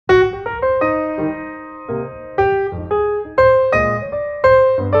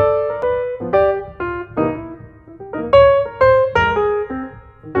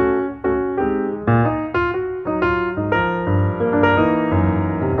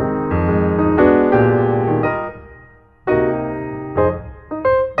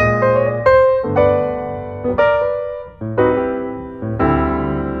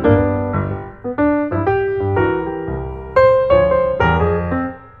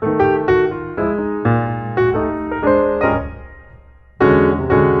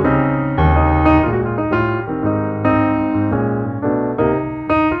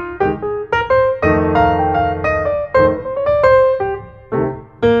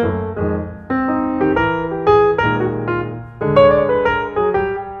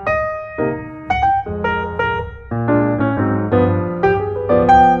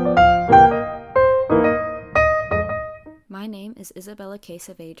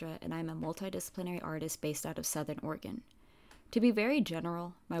Saavedra, and I'm a multidisciplinary artist based out of Southern Oregon. To be very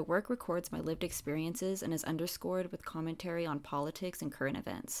general, my work records my lived experiences and is underscored with commentary on politics and current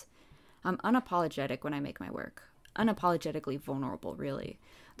events. I'm unapologetic when I make my work. Unapologetically vulnerable, really.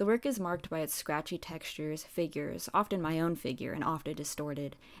 The work is marked by its scratchy textures, figures, often my own figure and often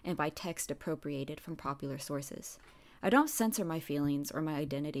distorted, and by text appropriated from popular sources. I don't censor my feelings or my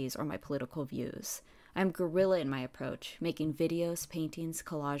identities or my political views. I'm guerrilla in my approach, making videos, paintings,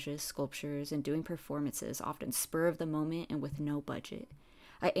 collages, sculptures, and doing performances often spur of the moment and with no budget.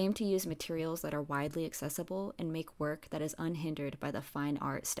 I aim to use materials that are widely accessible and make work that is unhindered by the fine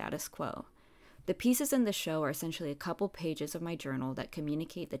art status quo. The pieces in the show are essentially a couple pages of my journal that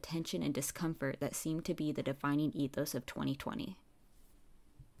communicate the tension and discomfort that seem to be the defining ethos of 2020.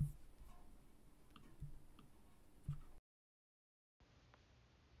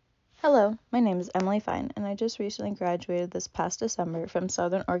 Hello, my name is Emily Fine, and I just recently graduated this past December from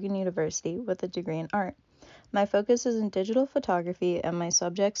Southern Oregon University with a degree in art. My focus is in digital photography, and my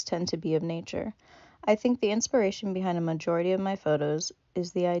subjects tend to be of nature. I think the inspiration behind a majority of my photos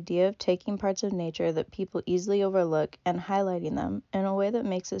is the idea of taking parts of nature that people easily overlook and highlighting them in a way that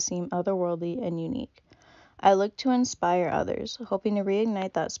makes it seem otherworldly and unique. I look to inspire others, hoping to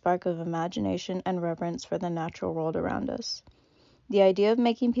reignite that spark of imagination and reverence for the natural world around us. The idea of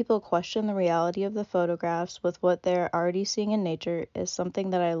making people question the reality of the photographs with what they're already seeing in nature is something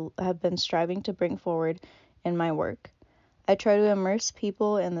that I have been striving to bring forward in my work. I try to immerse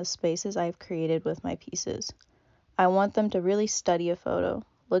people in the spaces I've created with my pieces. I want them to really study a photo,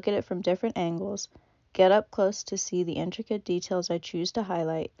 look at it from different angles, get up close to see the intricate details I choose to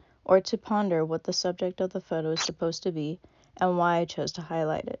highlight, or to ponder what the subject of the photo is supposed to be and why I chose to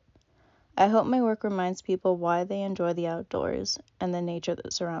highlight it. I hope my work reminds people why they enjoy the outdoors and the nature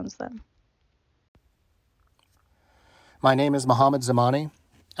that surrounds them. My name is Mohammed Zamini.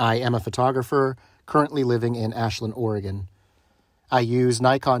 I am a photographer currently living in Ashland, Oregon. I use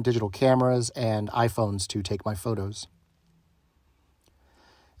Nikon digital cameras and iPhones to take my photos.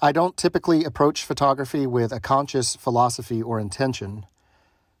 I don't typically approach photography with a conscious philosophy or intention.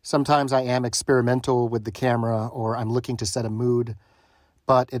 Sometimes I am experimental with the camera or I'm looking to set a mood,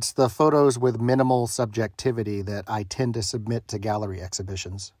 but it's the photos with minimal subjectivity that I tend to submit to gallery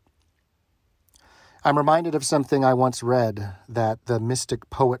exhibitions. I'm reminded of something I once read that the mystic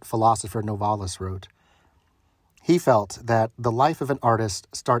poet-philosopher Novalis wrote. He felt that the life of an artist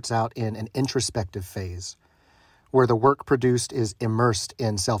starts out in an introspective phase, where the work produced is immersed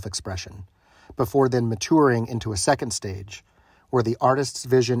in self-expression, before then maturing into a second stage, where the artist's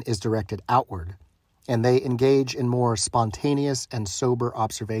vision is directed outward, and they engage in more spontaneous and sober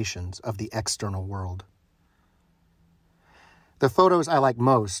observations of the external world. The photos I like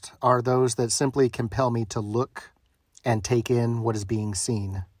most are those that simply compel me to look and take in what is being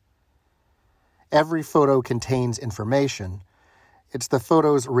seen. Every photo contains information. It's the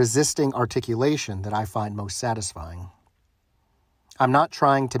photo's resisting articulation that I find most satisfying. I'm not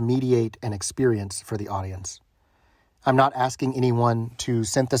trying to mediate an experience for the audience. I'm not asking anyone to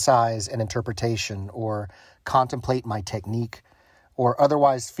synthesize an interpretation or contemplate my technique or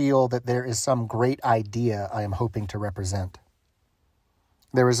otherwise feel that there is some great idea I am hoping to represent.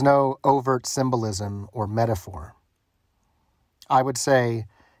 There is no overt symbolism or metaphor. I would say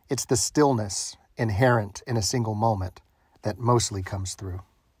it's the stillness inherent in a single moment that mostly comes through.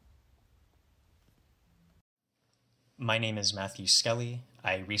 My name is Matthew Skelly.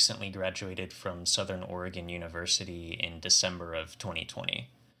 I recently graduated from Southern Oregon University in December of 2020.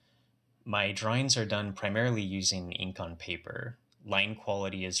 My drawings are done primarily using ink on paper. Line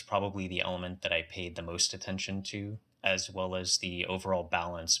quality is probably the element that I paid the most attention to, as well as the overall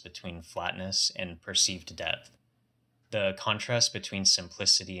balance between flatness and perceived depth. The contrast between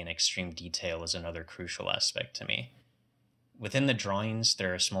simplicity and extreme detail is another crucial aspect to me. Within the drawings,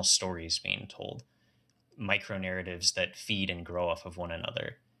 there are small stories being told, micro-narratives that feed and grow off of one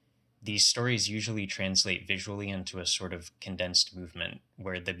another. These stories usually translate visually into a sort of condensed movement,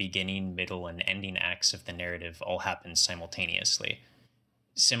 where the beginning, middle, and ending acts of the narrative all happen simultaneously.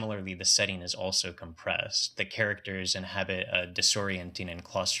 Similarly, the setting is also compressed. The characters inhabit a disorienting and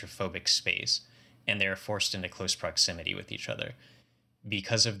claustrophobic space, and they are forced into close proximity with each other.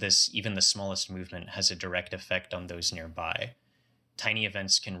 Because of this, even the smallest movement has a direct effect on those nearby. Tiny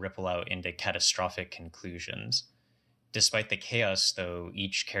events can ripple out into catastrophic conclusions. Despite the chaos, though,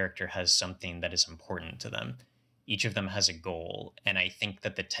 each character has something that is important to them. Each of them has a goal, and I think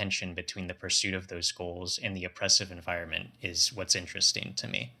that the tension between the pursuit of those goals and the oppressive environment is what's interesting to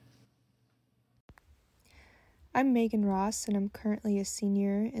me. I'm Megan Ross, and I'm currently a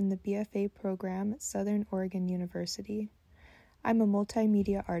senior in the BFA program at Southern Oregon University. I'm a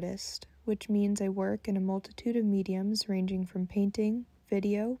multimedia artist, which means I work in a multitude of mediums ranging from painting,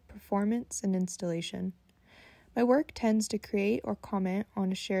 video, performance, and installation. My work tends to create or comment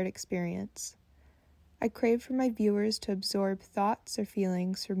on a shared experience. I crave for my viewers to absorb thoughts or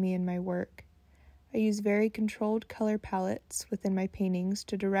feelings from me and my work. I use very controlled color palettes within my paintings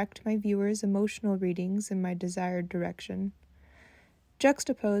to direct my viewers' emotional readings in my desired direction.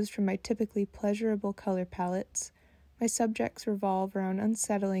 Juxtaposed from my typically pleasurable color palettes, my subjects revolve around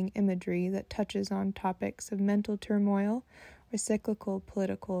unsettling imagery that touches on topics of mental turmoil or cyclical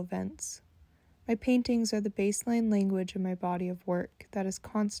political events. My paintings are the baseline language of my body of work that is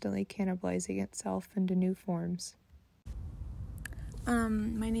constantly cannibalizing itself into new forms.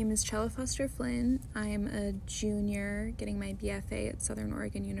 My name is Chella Flynn. I'm a junior getting my BFA at Southern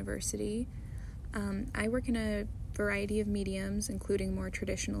Oregon University. I work in a variety of mediums, including more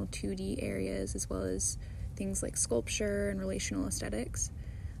traditional 2D areas, as well as things like sculpture and relational aesthetics.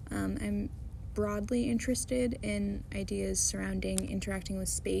 I'm broadly interested in ideas surrounding interacting with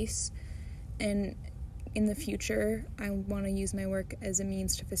space, and in the future, I want to use my work as a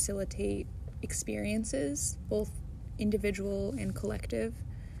means to facilitate experiences, both individual and collective.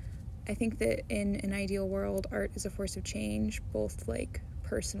 I think that in an ideal world, art is a force of change, both like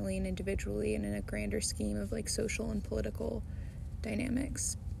personally and individually, and in a grander scheme of like social and political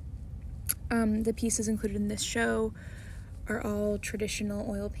dynamics. The pieces included in this show are all traditional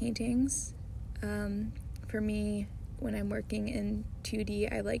oil paintings. For me, when I'm working in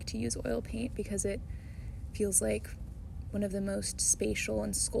 2D, I like to use oil paint because it feels like one of the most spatial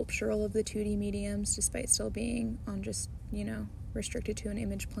and sculptural of the 2D mediums, despite still being on just, restricted to an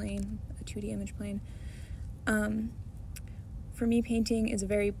image plane, a 2D image plane. For me, painting is a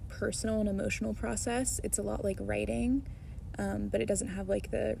very personal and emotional process. It's a lot like writing, but it doesn't have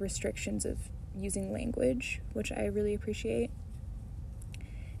like the restrictions of using language, which I really appreciate.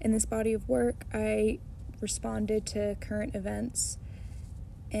 In this body of work, I responded to current events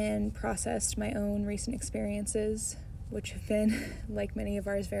and processed my own recent experiences, which have been, like many of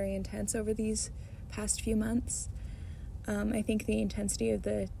ours, very intense over these past few months. I think the intensity of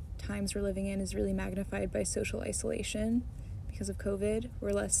the times we're living in is really magnified by social isolation because of COVID.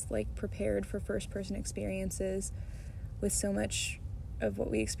 We're less prepared for first-person experiences with so much of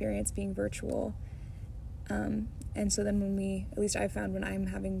what we experience being virtual. And so then at least I've found when I'm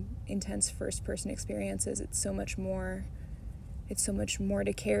having intense first-person experiences, it's so much more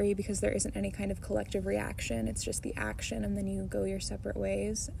to carry because there isn't any kind of collective reaction. It's just the action, and then you go your separate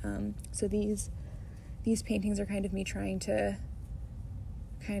ways. So these paintings are kind of me trying to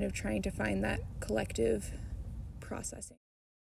find that collective processing.